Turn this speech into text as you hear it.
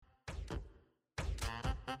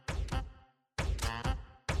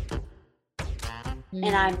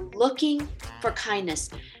and I'm looking for kindness,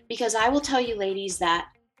 because I will tell you, ladies, that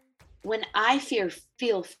when I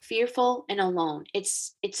feel fearful and alone,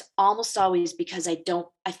 it's almost always because I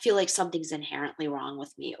feel like something's inherently wrong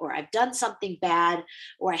with me, or I've done something bad,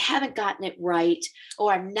 or I haven't gotten it right,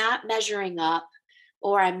 or I'm not measuring up,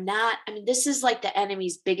 or I mean, this is like the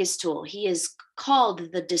enemy's biggest tool. He is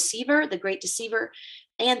called the deceiver, the great deceiver,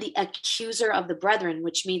 and the accuser of the brethren,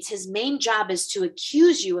 which means his main job is to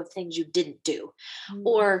accuse you of things you didn't do,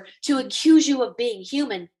 or to accuse you of being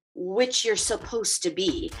human, which you're supposed to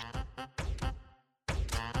be.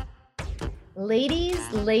 Ladies,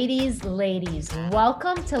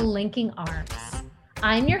 welcome to Linking Arms.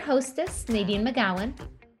 I'm your hostess, Nadine McGowan.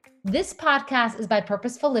 This podcast is by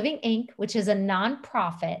Purposeful Living, Inc., which is a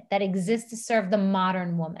nonprofit that exists to serve the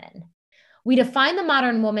modern woman. We define the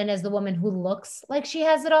modern woman as the woman who looks like she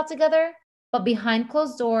has it all together, but behind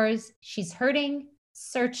closed doors, she's hurting,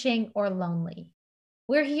 searching, or lonely.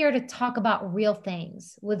 We're here to talk about real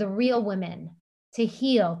things with real women, to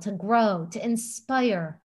heal, to grow, to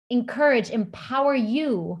inspire, encourage, empower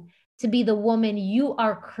you to be the woman you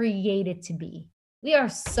are created to be. We are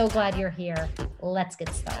so glad you're here. Let's get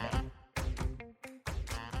started.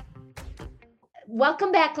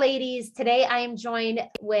 Welcome back, ladies. Today I am joined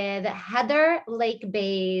with Heather Lake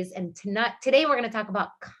Bays, and today we're going to talk about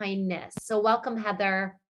kindness. So welcome,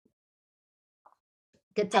 Heather.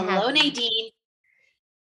 Good to have you. Hello, Nadine.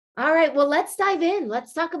 All right, well, let's dive in.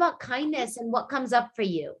 Let's talk about kindness and what comes up for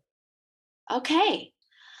you. Okay.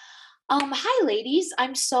 Hi, ladies.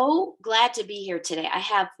 I'm so glad to be here today. I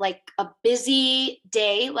have like a busy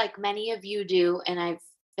day, like many of you do, and I've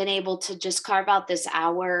been able to just carve out this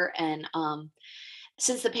hour. And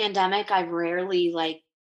since the pandemic, I've rarely, like,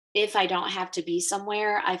 if I don't have to be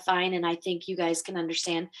somewhere, I find, and I think you guys can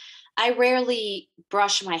understand, I rarely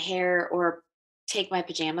brush my hair or take my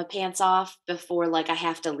pajama pants off before like I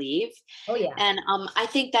have to leave. Oh, yeah. And I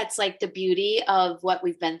think that's like the beauty of what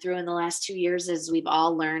we've been through in the last 2 years is we've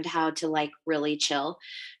all learned how to like really chill.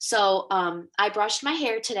 So I brushed my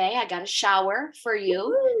hair today. I got a shower for you.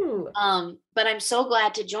 Ooh. But I'm so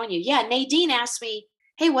glad to join you. Yeah, Nadine asked me,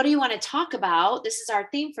 hey, what do you want to talk about? This is our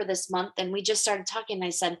theme for this month. And we just started talking. And I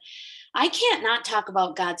said, I can't not talk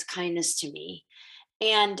about God's kindness to me,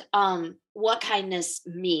 and what kindness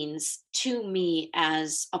means to me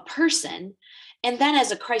as a person, and then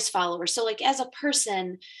as a Christ follower. So like as a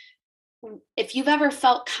person, if you've ever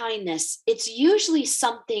felt kindness, it's usually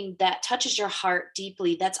something that touches your heart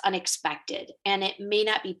deeply, that's unexpected, and it may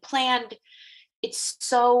not be planned. It's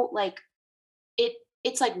so like it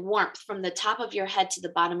it's like warmth from the top of your head to the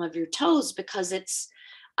bottom of your toes, because it's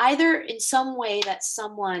either in some way that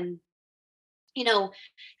someone, you know,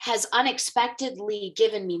 has unexpectedly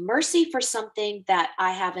given me mercy for something that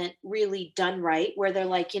I haven't really done right, where they're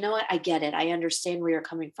like, you know what, I get it. I understand where you're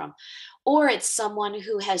coming from. Or it's someone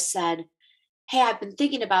who has said, hey, I've been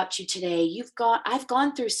thinking about you today. I've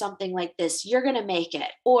gone through something like this. You're going to make it.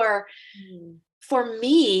 Or for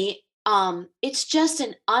me, it's just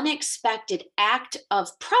an unexpected act of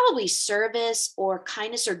probably service or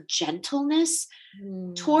kindness or gentleness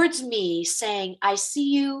towards me, saying, I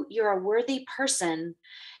see you, you're a worthy person,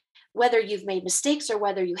 whether you've made mistakes or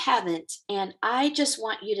whether you haven't. And I just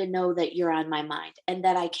want you to know that you're on my mind and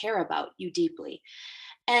that I care about you deeply.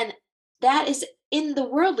 And that is, in the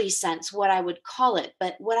worldly sense, what I would call it.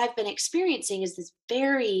 But what I've been experiencing is this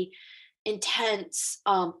very intense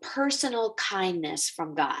personal kindness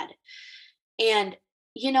from God. And,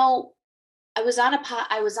 you know, I was on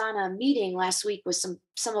a meeting last week with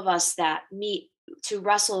some of us that meet to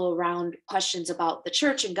wrestle around questions about the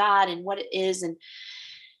church and God and what it is. And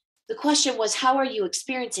the question was, how are you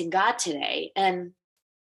experiencing God today? And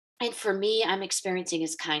for me, I'm experiencing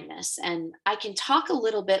his kindness. And I can talk a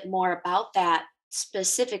little bit more about that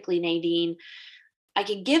specifically, Nadine. I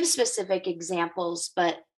can give specific examples,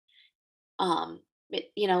 but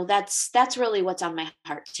that's really what's on my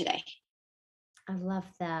heart today. I love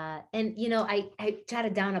that. And, you know, I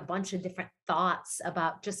jotted down a bunch of different thoughts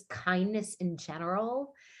about just kindness in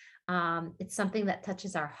general. It's something that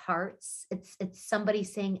touches our hearts. It's somebody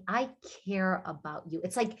saying, I care about you.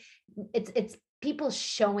 It's like, it's people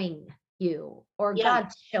showing you or Yeah.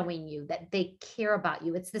 God showing you that they care about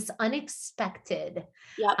you. It's this unexpected,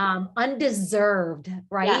 Yep. undeserved,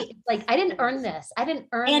 right? Yes. It's like, I didn't earn this. I didn't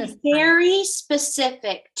earn this. And very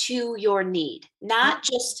specific to your need, not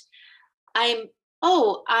just I'm,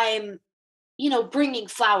 oh, I'm, bringing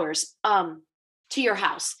flowers to your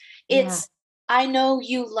house. Yeah. It's, I know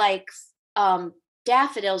you like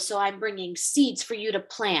daffodils, so I'm bringing seeds for you to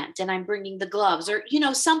plant, and I'm bringing the gloves, or,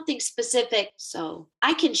 something specific. So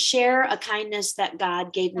I can share a kindness that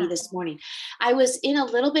God gave me Yeah. this morning. I was in a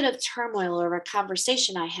little bit of turmoil over a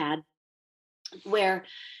conversation I had where,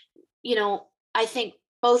 I think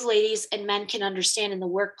both ladies and men can understand in the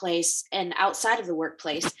workplace and outside of the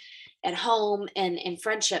workplace, at home and in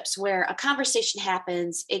friendships, where a conversation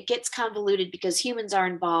happens, it gets convoluted because humans are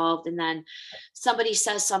involved. And then somebody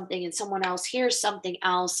says something and someone else hears something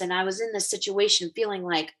else. And I was in this situation feeling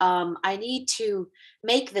like, I need to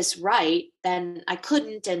make this right. Then I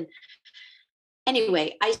couldn't. And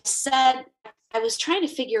anyway, I said, I was trying to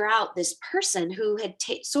figure out this person who had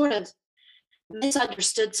sort of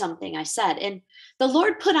misunderstood something I said. And the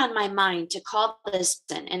Lord put on my mind to call this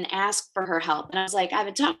in and ask for her help. And I was like, I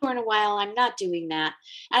haven't talked to her in a while. I'm not doing that.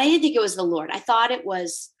 And I didn't think it was the Lord. I thought it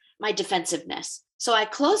was my defensiveness. So I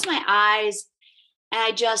closed my eyes and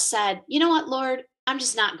I just said, you know what, Lord, I'm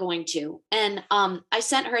just not going to. And I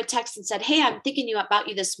sent her a text and said, hey, I'm thinking about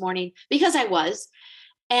you this morning, because I was.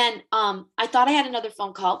 And I thought I had another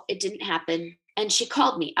phone call. It didn't happen. And she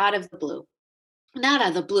called me out of the blue. Not out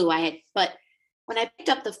of the blue, but when I picked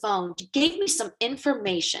up the phone, she gave me some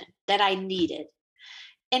information that I needed.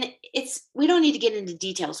 And we don't need to get into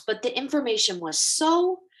details, but the information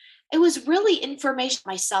it was really information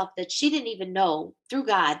myself that she didn't even know, through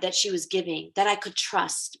God, that she was giving, that I could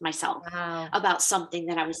trust myself Wow. about something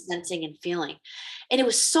that I was sensing and feeling. And it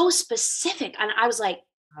was so specific. And I was like,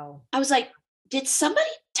 Wow. did somebody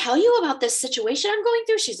tell you about this situation I'm going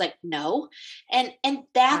through? She's like, no. And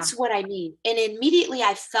that's what I mean. And immediately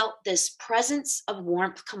I felt this presence of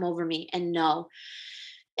warmth come over me, and no.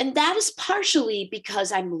 And that is partially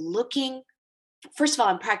because I'm looking, first of all,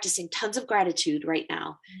 I'm practicing tons of gratitude right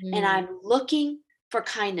now. And I'm looking for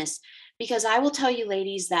kindness, because I will tell you,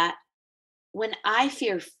 ladies, that when I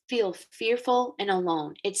feel fearful and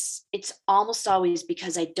alone, it's almost always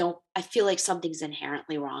because I feel like something's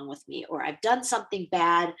inherently wrong with me, or I've done something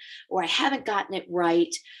bad, or I haven't gotten it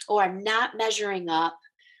right, or I'm not measuring up,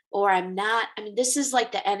 or this is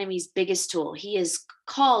like the enemy's biggest tool. He is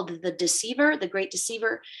called the deceiver, the great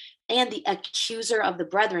deceiver, and the accuser of the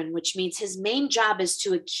brethren, which means his main job is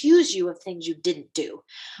to accuse you of things you didn't do,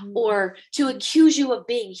 or to accuse you of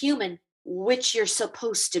being human, which you're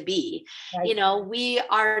supposed to be. Right. We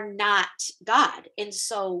are not God. And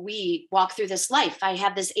so we walk through this life. I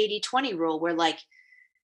have this 80-20 rule where, like,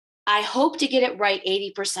 I hope to get it right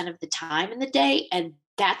 80% of the time in the day, and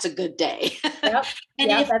that's a good day. Yep.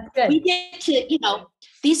 And if that's good. we get to,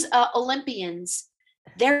 these Olympians,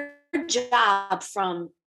 their job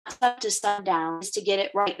from up to sundown is to get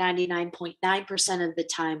it right 99.9% of the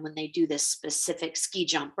time when they do this specific ski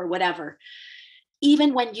jump or whatever.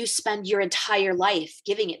 Even when you spend your entire life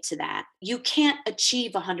giving it to that, you can't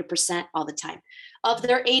achieve 100% all the time. Of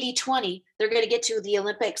their 80-20, they're going to get to the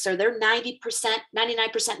Olympics, or they're 90%,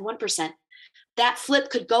 99%, 1%. That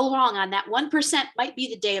flip could go wrong on that 1%, might be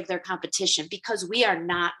the day of their competition, because we are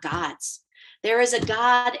not gods. There is a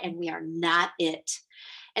God and we are not it.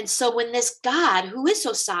 And so when this God, who is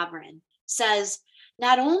so sovereign, says,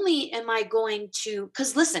 not only am I going to,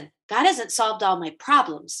 because listen, God hasn't solved all my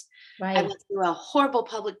problems. Right. I went through a horrible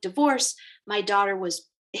public divorce. My daughter was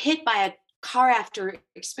hit by a car after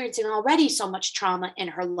experiencing already so much trauma in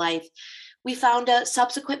her life. We found a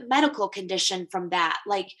subsequent medical condition from that.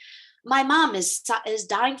 Like, my mom is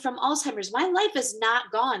dying from Alzheimer's. My life is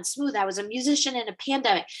not gone smooth. I was a musician in a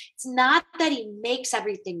pandemic. It's not that he makes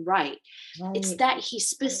everything right. It's that he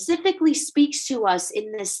specifically speaks to us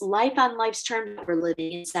in this life on life's terms that we're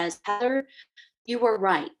living and says, Heather, you were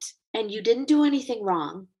right and you didn't do anything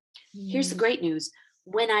wrong. Here's the great news.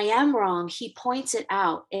 When I am wrong, he points it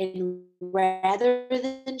out. And rather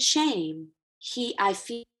than shame, I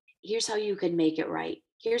feel, here's how you can make it right.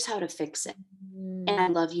 Here's how to fix it. And I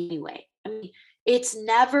love you anyway. I mean,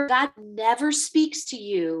 God never speaks to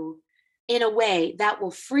you in a way that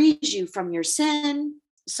will freeze you from your sin.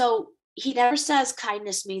 So he never says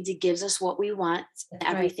kindness means he gives us what we want. And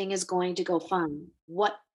everything is going to go fine.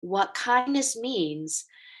 What kindness means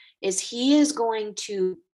is he is going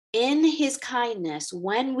to, in his kindness,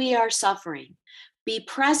 when we are suffering, be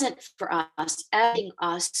present for us, adding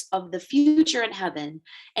us of the future in heaven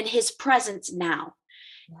and his presence now.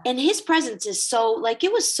 And his presence is so, like,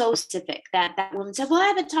 it was so specific that woman said, well, I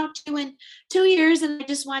haven't talked to you in 2 years and I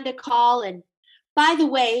just wanted to call. And by the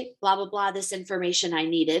way, blah, blah, blah, this information I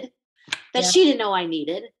needed that she didn't know I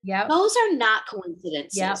needed. Yeah. Those are not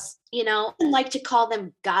coincidences. I like to call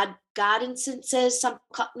them God instances.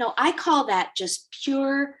 No, I call that just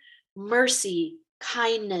pure mercy,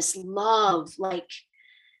 kindness, love. Like,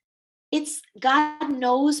 it's God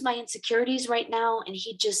knows my insecurities right now. And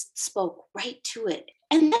he just spoke right to it.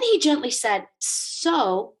 And then he gently said,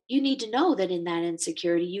 so you need to know that in that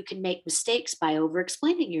insecurity, you can make mistakes by over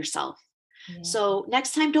explaining yourself. Yeah. So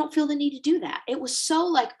next time, don't feel the need to do that. It was so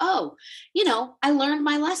like, oh, I learned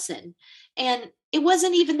my lesson. And it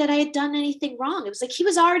wasn't even that I had done anything wrong. It was like he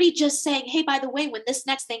was already just saying, hey, by the way, when this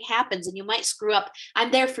next thing happens and you might screw up,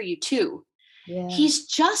 I'm there for you too. Yeah. He's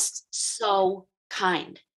just so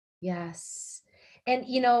kind. Yes. And,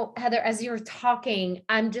 Heather, as you were talking,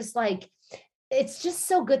 I'm just like, it's just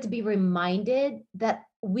so good to be reminded that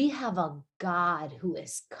we have a God who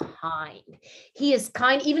is kind. He is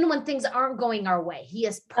kind even when things aren't going our way. He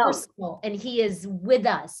is personal and he is with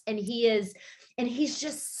us, and he's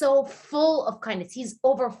just so full of kindness. He's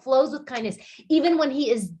overflows with kindness even when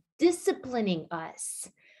he is disciplining us.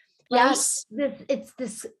 Right? Yes.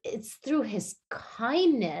 It's through his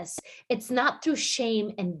kindness. It's not through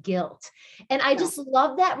shame and guilt. And I just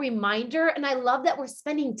love that reminder. And I love that we're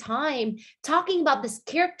spending time talking about this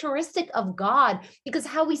characteristic of God, because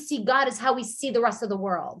how we see God is how we see the rest of the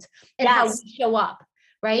world and how we show up.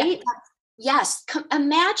 Right? Yes.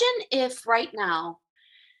 Imagine if right now,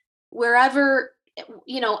 wherever,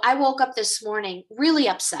 I woke up this morning really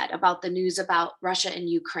upset about the news about Russia and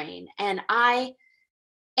Ukraine. And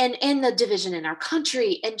the division in our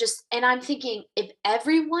country, and I'm thinking, if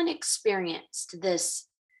everyone experienced this,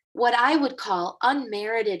 what I would call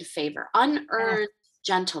unmerited favor, unearned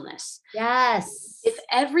gentleness. Yes. If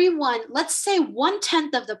everyone, let's say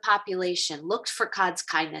 1/10 of the population looked for God's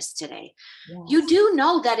kindness today, you do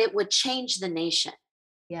know that it would change the nation.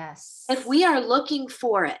 Yes. If we are looking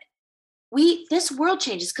for it, this world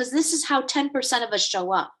changes, because this is how 10% of us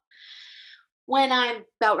show up. When I'm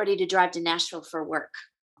about ready to drive to Nashville for work,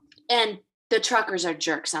 and the truckers are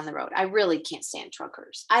jerks on the road. I really can't stand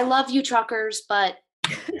truckers. I love you, truckers, but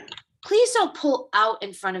please don't pull out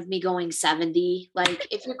in front of me going 70. Like,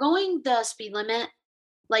 if you're going the speed limit,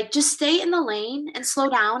 like, just stay in the lane and slow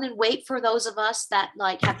down and wait for those of us that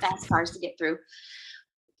like have fast cars to get through.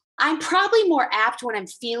 I'm probably more apt when I'm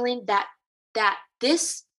feeling that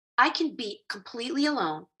I can be completely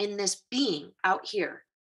alone, in this being out here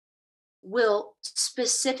will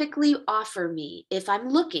specifically offer me, if I'm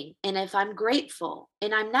looking and if I'm grateful,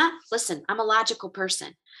 and I'm a logical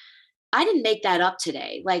person. I didn't make that up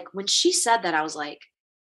today. Like, when she said that, I was like,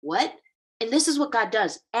 what? And this is what God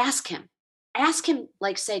does. Ask him,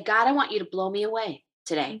 like, say, God, I want you to blow me away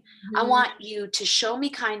today. Mm-hmm. I want you to show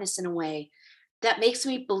me kindness in a way that makes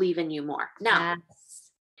me believe in you more. Now,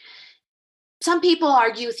 some people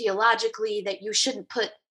argue theologically that you shouldn't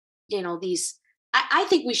put, these, I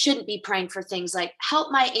think we shouldn't be praying for things like,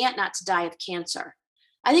 help my aunt not to die of cancer.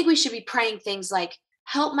 I think we should be praying things like,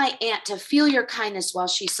 help my aunt to feel your kindness while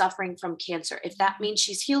she's suffering from cancer. If that means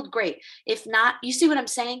she's healed, great. If not, you see what I'm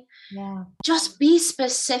saying? Yeah. Just be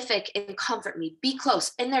specific and comfort me. Be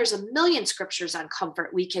close. And there's a million scriptures on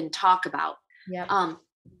comfort we can talk about. Yeah.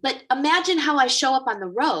 But imagine how I show up on the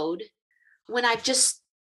road when I've just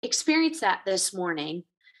experienced that this morning.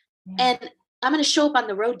 Yeah. And I'm going to show up on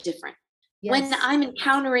the road different. Yes. When I'm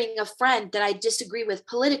encountering a friend that I disagree with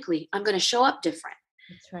politically, I'm going to show up different.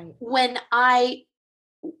 That's right. When I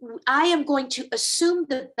am going to assume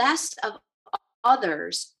the best of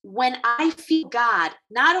others, when I feel God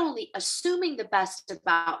not only assuming the best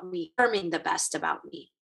about me, affirming the best about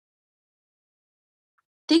me.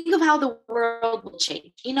 Think of how the world will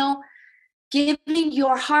change. Giving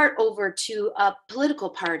your heart over to a political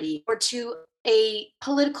party or to a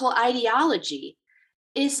political ideology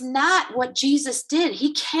is not what Jesus did.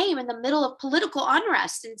 He came in the middle of political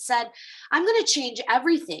unrest and said, I'm going to change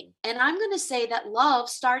everything. And I'm going to say that love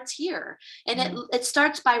starts here. And it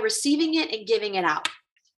starts by receiving it and giving it out.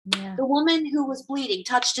 Yeah. The woman who was bleeding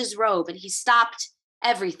touched his robe and he stopped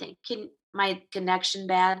everything. My connection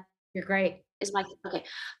bad? You're great. Okay.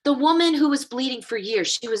 The woman who was bleeding for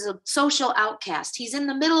years, she was a social outcast. He's in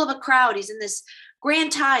the middle of a crowd. He's in this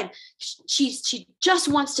grand time. She just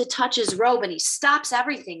wants to touch his robe and he stops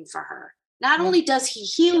everything for her. Not only does he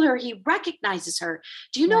heal her, he recognizes her.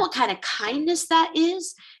 Do you know what kind of kindness that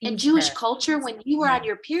is? In Jewish culture, when you were on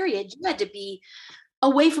your period, you had to be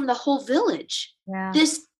away from the whole village. Yeah.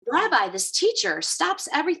 This rabbi, this teacher, stops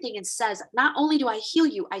everything and says, not only do I heal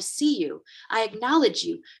you, I see you. I acknowledge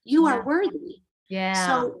you. You are worthy. Yeah.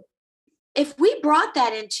 So if we brought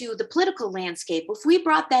that into the political landscape, if we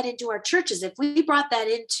brought that into our churches, if we brought that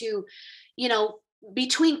into,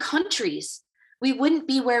 between countries, we wouldn't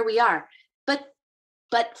be where we are.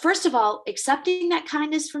 But first of all, accepting that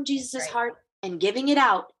kindness from Jesus' heart and giving it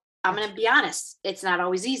out, I'm going to be honest, it's not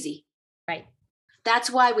always easy. Right.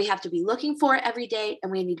 That's why we have to be looking for it every day,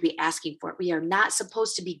 and we need to be asking for it. We are not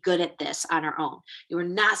supposed to be good at this on our own. You are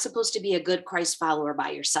not supposed to be a good Christ follower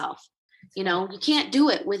by yourself. You know, you can't do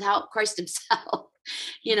it without Christ himself,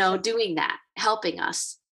 doing that, helping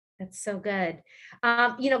us. That's so good.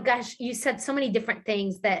 Gosh, you said so many different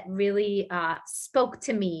things that really spoke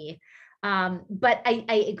to me. But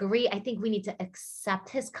I agree. I think we need to accept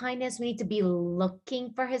his kindness. We need to be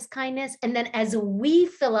looking for his kindness. And then as we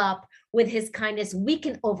fill up with his kindness, we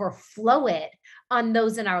can overflow it on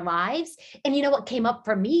those in our lives. And you know what came up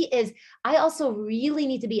for me is I also really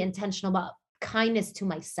need to be intentional about kindness to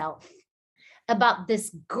myself, about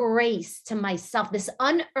this grace to myself, this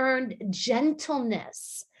unearned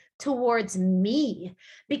gentleness towards me.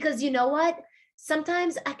 Because you know what?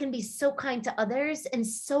 Sometimes I can be so kind to others and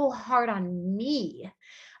so hard on me.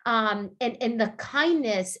 And the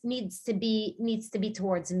kindness needs to be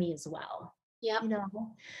towards me as well. Yeah.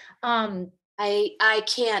 Um, I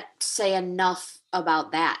can't say enough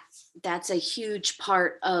about that. That's a huge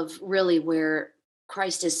part of really where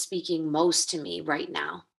Christ is speaking most to me right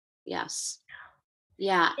now. Yes.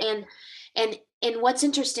 Yeah. And what's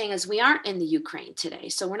interesting is we aren't in the Ukraine today.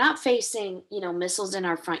 So we're not facing, missiles in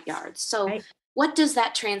our front yards. So right. what does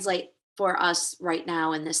that translate for us right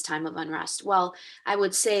now in this time of unrest? Well, I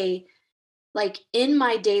would say, like, in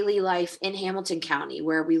my daily life in Hamilton County,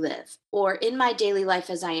 where we live, or in my daily life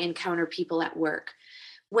as I encounter people at work,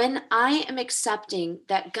 when I am accepting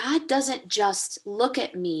that God doesn't just look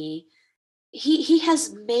at me, he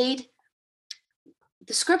has made,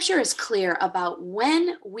 the scripture is clear about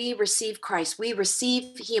when we receive Christ,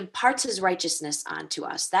 he imparts his righteousness onto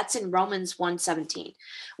us. That's in Romans 1:17.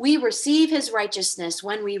 We receive his righteousness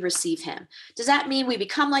when we receive him. Does that mean we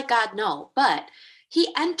become like God? No, but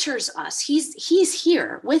he enters us. He's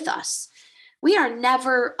here with us. We are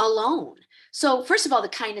never alone. So first of all, the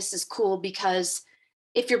kindness is cool because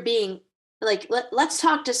if you're being like, let's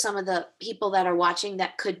talk to some of the people that are watching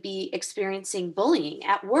that could be experiencing bullying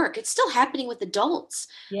at work. It's still happening with adults.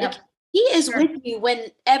 Yeah. Like, he is with you when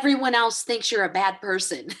everyone else thinks you're a bad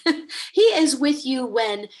person. He is with you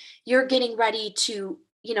when you're getting ready to,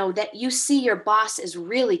 that you see your boss is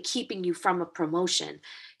really keeping you from a promotion.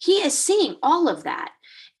 He is seeing all of that.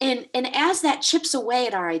 And as that chips away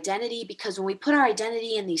at our identity, because when we put our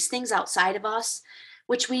identity in these things outside of us,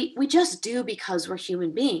 which we just do because we're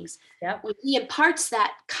human beings. Yep. When he imparts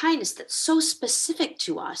that kindness that's so specific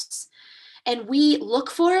to us, and we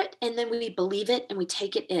look for it, and then we believe it, and we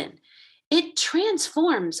take it in, it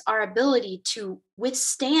transforms our ability to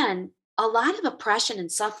withstand a lot of oppression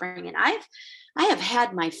and suffering. And I have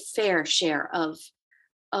had my fair share of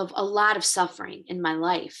a lot of suffering in my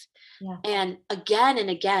life. Yeah. And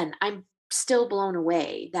again, I'm still blown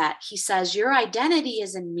away that he says, your identity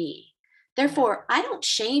is in me. Therefore, I don't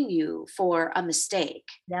shame you for a mistake.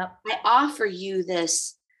 Yep. I offer you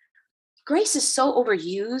this. Grace is so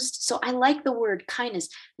overused. So I like the word kindness.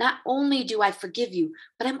 Not only do I forgive you,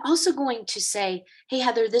 but I'm also going to say, hey,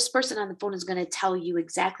 Heather, this person on the phone is going to tell you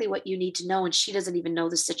exactly what you need to know. And she doesn't even know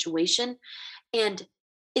the situation. And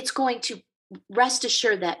it's going to rest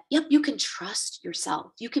assured that, yep, you can trust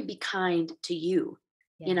yourself. You can be kind to you,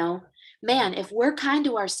 Man, if we're kind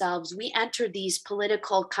to ourselves, we enter these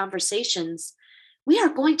political conversations, we are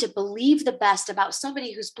going to believe the best about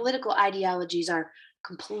somebody whose political ideologies are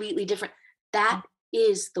completely different. That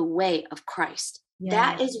is the way of Christ. Yeah.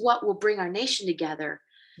 That is what will bring our nation together,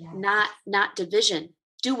 not division.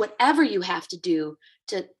 Do whatever you have to do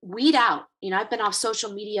to weed out. I've been off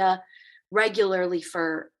social media regularly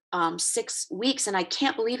for 6 weeks, and I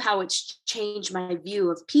can't believe how it's changed my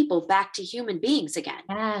view of people back to human beings again.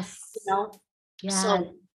 Yes.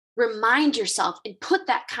 So remind yourself and put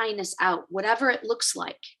that kindness out, whatever it looks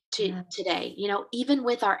like today, even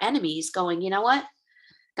with our enemies, going, you know what,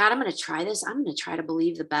 God, I'm going to try this. I'm going to try to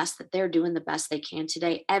believe the best, that they're doing the best they can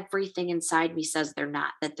today. Everything inside me says they're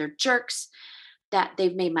not, that they're jerks, that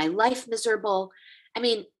they've made my life miserable. I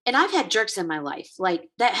mean, and I've had jerks in my life like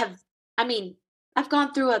that I've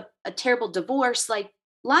gone through a terrible divorce, like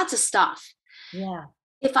lots of stuff. Yeah.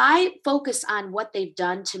 If I focus on what they've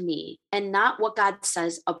done to me and not what God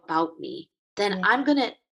says about me, then I'm not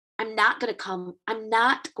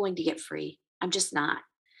going to get free. I'm just not.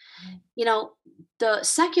 The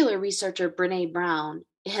secular researcher Brene Brown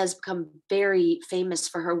has become very famous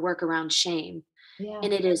for her work around shame. Yeah.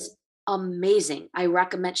 And it is amazing. I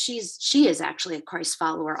recommend, she is actually a Christ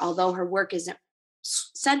follower, although her work isn't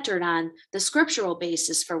centered on the scriptural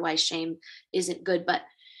basis for why shame isn't good. But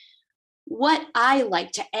what I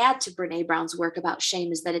like to add to Brene Brown's work about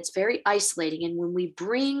shame is that it's very isolating. And when we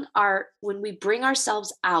bring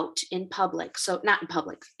ourselves out in public, so not in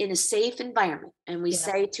public, in a safe environment, and we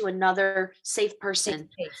say to another safe person,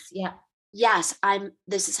 yes,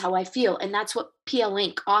 this is how I feel. And that's what PL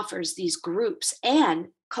Inc. offers, these groups and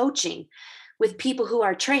coaching with people who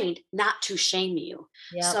are trained not to shame you.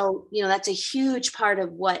 Yep. So, that's a huge part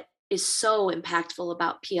of what is so impactful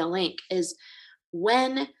about PL Inc. is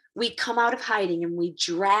when we come out of hiding and we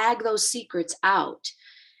drag those secrets out,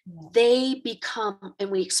 they become,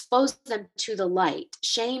 and we expose them to the light,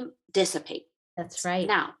 shame dissipates. That's right.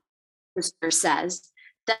 Now, the scripture says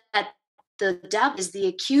that the devil is the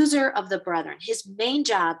accuser of the brethren. His main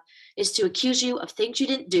job is to accuse you of things you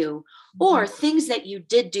didn't do or things that you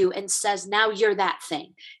did do, and says, now you're that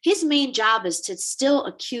thing. His main job is to still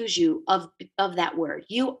accuse you of that word.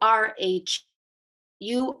 You are a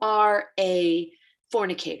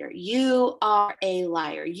fornicator. You are a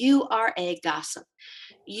liar. You are a gossip.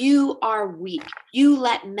 You are weak. You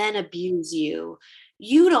let men abuse you.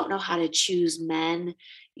 You don't know how to choose men.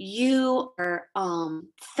 You are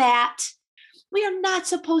fat. We are not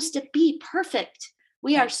supposed to be perfect.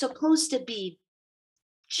 We are supposed to be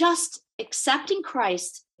just accepting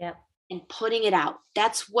Christ and putting it out.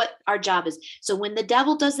 That's what our job is. So when the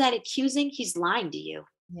devil does that accusing, he's lying to you.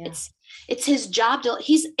 Yeah. It's his job to,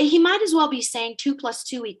 he might as well be saying 2 +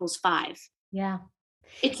 2 = 5. Yeah.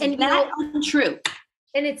 It's untrue.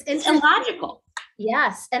 And it's illogical.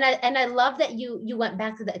 Yes. And I love that you went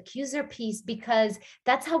back to the accuser piece, because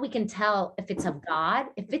that's how we can tell if it's of God.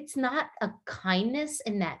 If it's not a kindness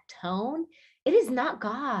in that tone, it is not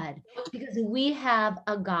God, because we have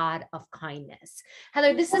a God of kindness.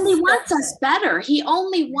 Heather, He only wants us better. He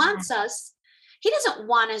only wants us. He doesn't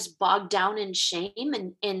want us bogged down in shame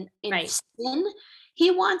and in sin.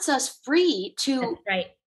 He wants us free to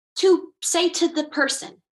say to the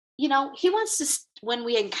person, he wants to, when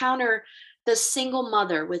we encounter the single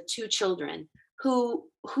mother with 2 children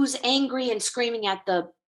who's angry and screaming at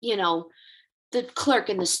the clerk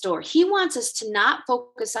in the store, he wants us to not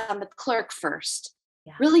focus on the clerk first,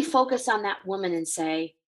 really focus on that woman and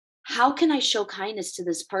say, how can I show kindness to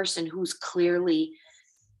this person who's clearly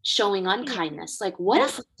showing unkindness? Like, what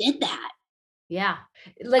if we did that? Yeah.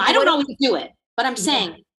 Like, I don't always do it, but I'm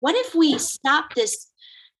saying, what if we stop this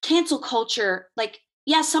cancel culture? Like,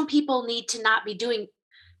 some people need to not be doing,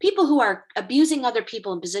 people who are abusing other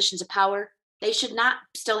people in positions of power, they should not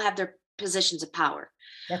still have their positions of power.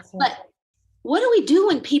 But what do we do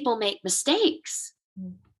when people make mistakes?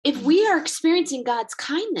 If we are experiencing God's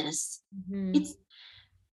kindness,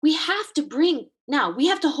 we have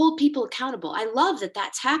to hold people accountable. I love that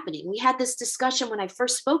that's happening. We had this discussion when I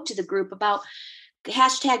first spoke to the group about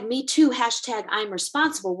 #MeToo, #I'm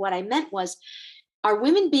responsible. What I meant was, are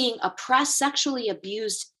women being oppressed, sexually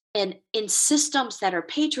abused, and in systems that are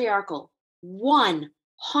patriarchal? 100%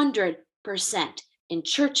 in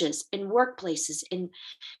churches, in workplaces, in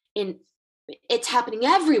it's happening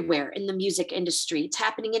everywhere in the music industry. It's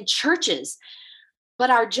happening in churches. But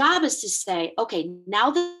our job is to say, okay,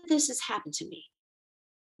 now that this has happened to me,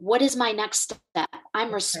 what is my next step?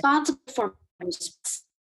 I'm responsible for my response.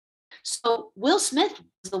 So Will Smith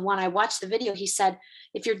was the one, I watched the video. He said,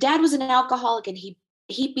 if your dad was an alcoholic and he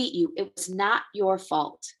beat you, it was not your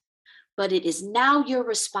fault, but it is now your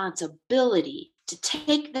responsibility to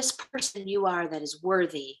take this person you are that is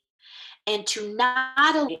worthy and to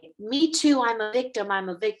not only, me too, I'm a victim,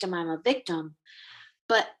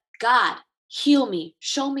 but God, heal me,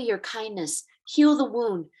 show me your kindness, heal the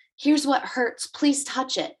wound. Here's what hurts, please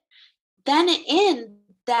touch it. Then in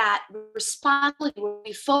that responsibility,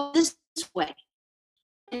 we focus this way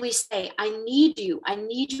and we say, I need you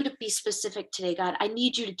to be specific today, God. I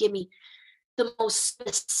need you to give me the most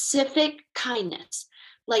specific kindness.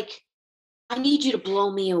 Like, I need you to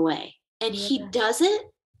blow me away. And he does it.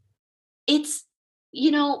 It's,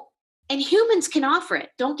 and humans can offer it.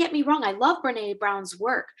 Don't get me wrong. I love Brene Brown's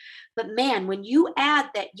work, but man, when you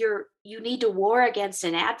add that you need to war against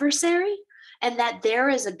an adversary and that there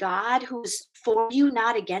is a God who's for you,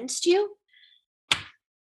 not against you,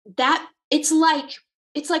 that it's like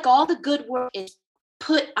all the good work is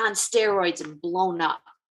put on steroids and blown up.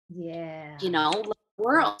 Yeah.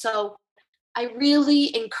 World. So I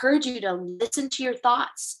really encourage you to listen to your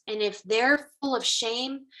thoughts. And if they're full of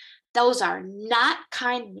shame, those are not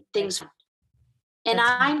kind things. And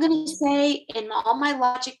I'm going to say, in all my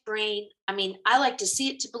logic brain, I like to see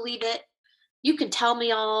it to believe it. You can tell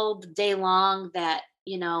me all the day long that,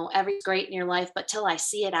 everything's great in your life, but till I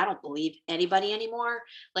see it, I don't believe anybody anymore.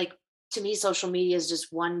 Like, to me, social media is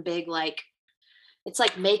just one big, it's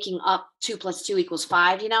like making up 2 + 2 =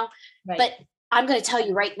 5, Right. But I'm going to tell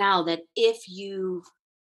you right now that if you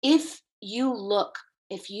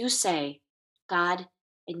say, God,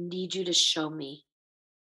 I need you to show me,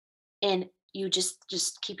 and you just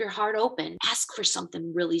keep your heart open, ask for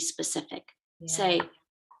something really specific. Yeah. Say,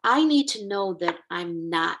 I need to know that I'm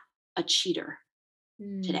not a cheater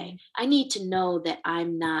today. Mm. I need to know that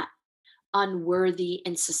I'm not unworthy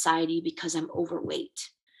in society because I'm overweight.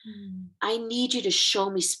 Mm. I need you to show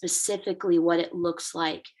me specifically what it looks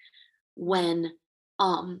like when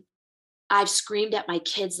um I've screamed at my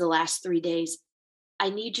kids the last 3 days. I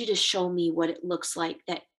need you to show me what it looks like,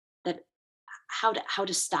 that how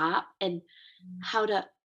to stop, and how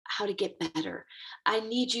to get better. I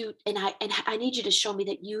need you, and I need you to show me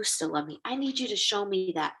that you still love me. I need you to show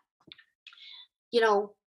me that,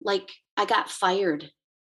 like, I got fired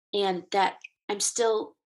and that I'm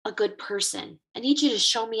still a good person. I need you to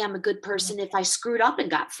show me I'm a good person if I screwed up and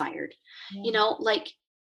got fired. Yeah. Like,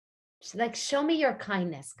 Like, show me your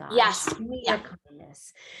kindness, God. yes, Show me yeah. your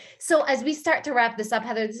kindness. So, as we start to wrap this up,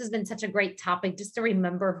 Heather, this has been such a great topic just to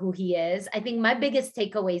remember who he is. I think my biggest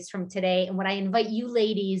takeaways from today, and what I invite you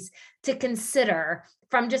ladies to consider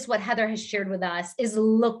from just what Heather has shared with us, is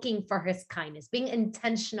looking for his kindness, being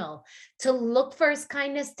intentional to look for his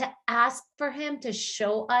kindness, to ask for him to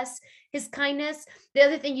show us his kindness. The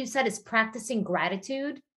other thing you said is practicing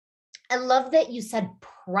gratitude. I love that you said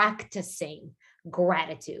practicing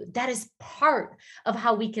gratitude. That is part of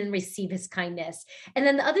how we can receive his kindness. And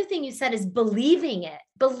then the other thing you said is believing it,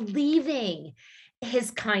 believing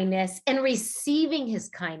his kindness and receiving his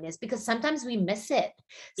kindness, because sometimes we miss it.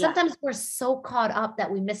 Sometimes we're so caught up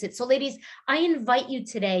that we miss it. So, ladies, I invite you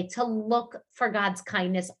today to look for God's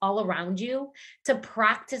kindness all around you, to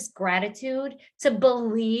practice gratitude, to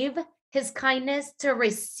believe his kindness, to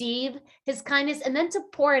receive his kindness, and then to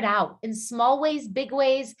pour it out in small ways, big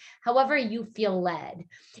ways, however you feel led.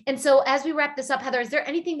 And so, as we wrap this up, Heather, is there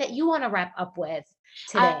anything that you want to wrap up with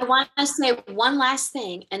today? I want to say one last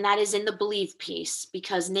thing, and that is in the believe piece,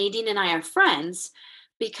 because Nadine and I are friends,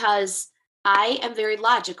 because I am very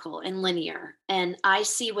logical and linear, and I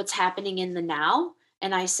see what's happening in the now.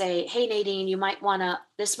 And I say, hey, Nadine,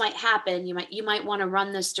 this might happen. You might want to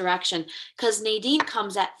run this direction. Because Nadine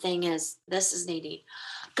comes at thing as, this is Nadine.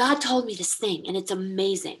 God told me this thing and it's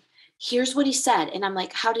amazing. Here's what he said. And I'm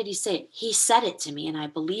like, how did he say it? He said it to me and I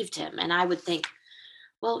believed him. And I would think,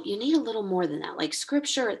 well, you need a little more than that. Like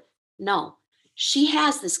scripture, no. She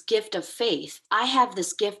has this gift of faith. I have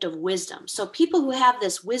this gift of wisdom. So people who have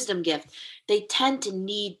this wisdom gift, they tend to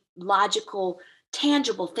need logical,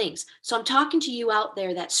 tangible things. So I'm talking to you out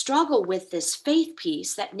there that struggle with this faith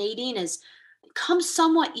piece that Nadine has come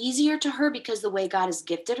somewhat easier to her because the way God has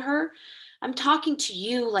gifted her. I'm talking to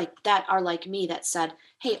you like that are like me, that said,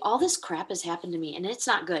 hey, all this crap has happened to me and it's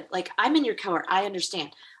not good. Like, I'm in your court. I understand.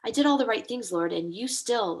 I did all the right things, Lord. And you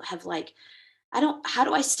still have, like, how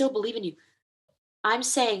do I still believe in you? I'm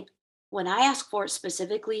saying, when I ask for it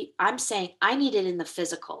specifically, I'm saying I need it in the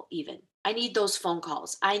physical, even. I need those phone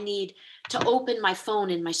calls. I need to open my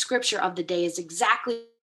phone, and my scripture of the day is exactly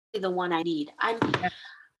the one I need.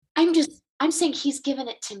 I'm saying he's given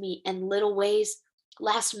it to me in little ways.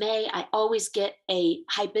 Last May, I always get a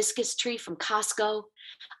hibiscus tree from Costco.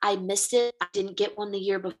 I missed it. I didn't get one the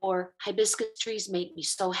year before. Hibiscus trees make me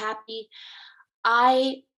so happy.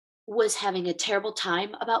 I was having a terrible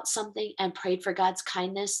time about something and prayed for God's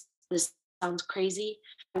kindness. This sounds crazy.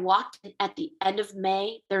 I walked in at the end of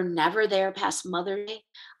May. They're never there past Mother's Day.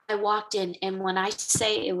 I walked in, and when I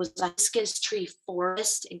say it was a hibiscus tree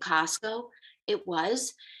forest in Costco, it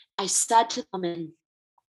was. I said to the woman,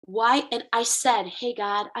 why? And I said, hey,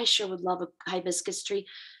 God, I sure would love a hibiscus tree.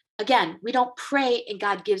 Again, we don't pray and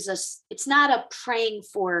God gives us, it's not a praying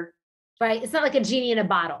for. Right. It's not like a genie in a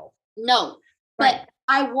bottle. No. Right. But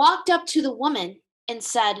I walked up to the woman and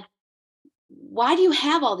said, why do you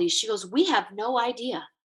have all these? She goes, we have no idea.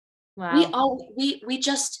 Wow. We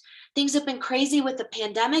just, things have been crazy with the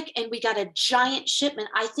pandemic, and we got a giant shipment.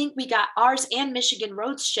 I think we got ours and Michigan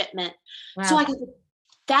Road's shipment. Wow. So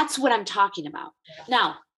that's what I'm talking about.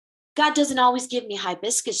 Now, God doesn't always give me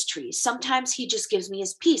hibiscus trees. Sometimes he just gives me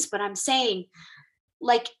his peace, but I'm saying,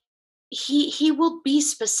 like, he will be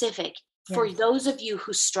specific for those of you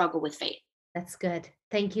who struggle with faith. That's good.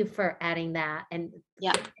 Thank you for adding that and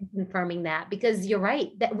Yeah, confirming that, because you're right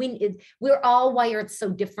that we're all wired so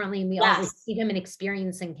differently, and we all receive him and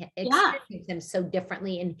experience him so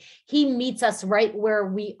differently. And he meets us right where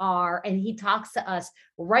we are, and he talks to us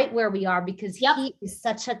right where we are, because he is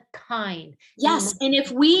such a kind. Yes. And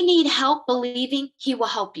if we need help believing, he will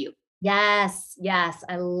help you. Yes, yes,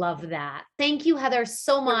 I love that. Thank you, Heather,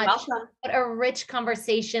 so You're much. welcome. What a rich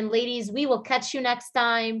conversation. Ladies, we will catch you next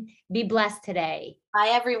time. Be blessed today. Bye,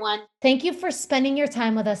 everyone. Thank you for spending your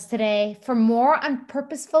time with us today. For more on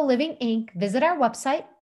Purposeful Living Inc., visit our website,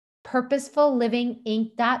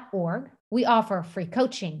 purposefulllivinginc.org. We offer free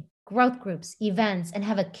coaching, growth groups, events, and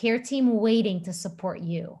have a care team waiting to support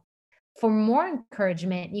you. For more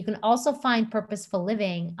encouragement, you can also find Purposeful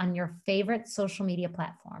Living on your favorite social media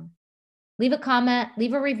platform. Leave a comment,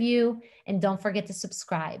 leave a review, and don't forget to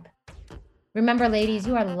subscribe. Remember, ladies,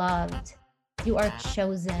 you are loved. You are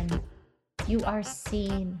chosen. You are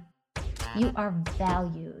seen. You are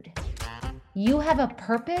valued. You have a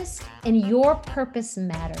purpose, and your purpose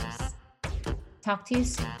matters. Talk to you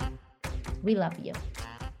soon. We love you.